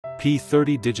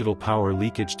P30 digital power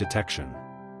leakage detection.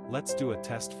 Let's do a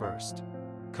test first.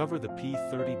 Cover the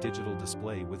P30 digital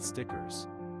display with stickers.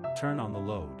 Turn on the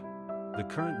load. The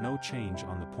current no change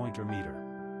on the pointer meter.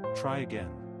 Try again.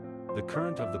 The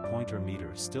current of the pointer meter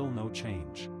still no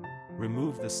change.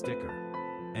 Remove the sticker.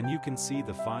 And you can see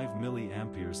the 5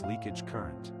 milliamperes leakage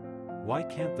current. Why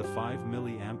can't the 5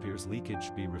 milliamperes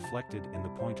leakage be reflected in the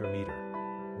pointer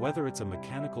meter? Whether it's a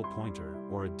mechanical pointer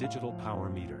or a digital power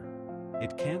meter,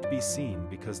 it can't be seen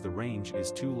because the range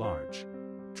is too large.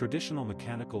 Traditional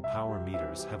mechanical power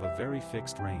meters have a very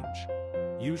fixed range,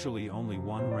 usually only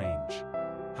one range.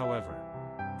 However,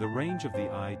 the range of the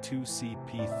I2C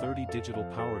P30 digital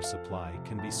power supply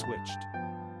can be switched.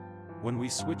 When we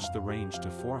switch the range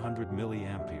to 400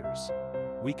 milliamperes,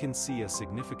 we can see a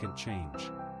significant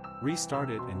change. Restart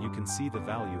it and you can see the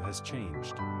value has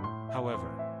changed.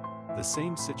 However, the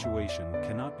same situation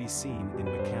cannot be seen in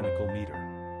mechanical meter,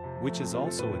 which is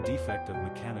also a defect of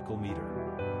mechanical meter.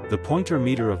 The pointer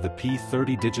meter of the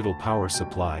P30 digital power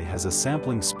supply has a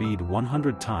sampling speed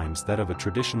 100 times that of a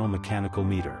traditional mechanical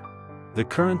meter. The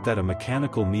current that a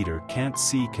mechanical meter can't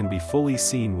see can be fully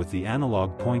seen with the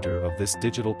analog pointer of this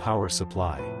digital power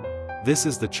supply. This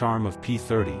is the charm of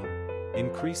P30.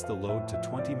 Increase the load to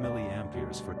 20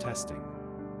 milliamperes for testing.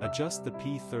 Adjust the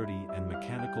P30 and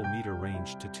mechanical meter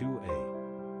range to 2A.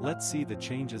 Let's see the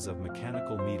changes of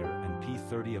mechanical meter and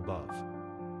P30 above.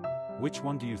 Which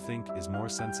one do you think is more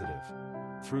sensitive?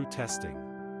 Through testing,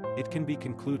 it can be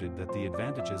concluded that the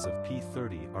advantages of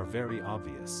P30 are very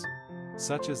obvious,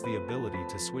 such as the ability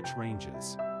to switch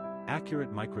ranges,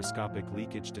 accurate microscopic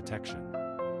leakage detection,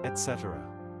 etc.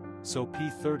 So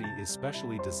P30 is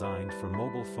specially designed for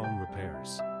mobile phone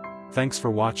repairs. Thanks for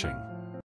watching.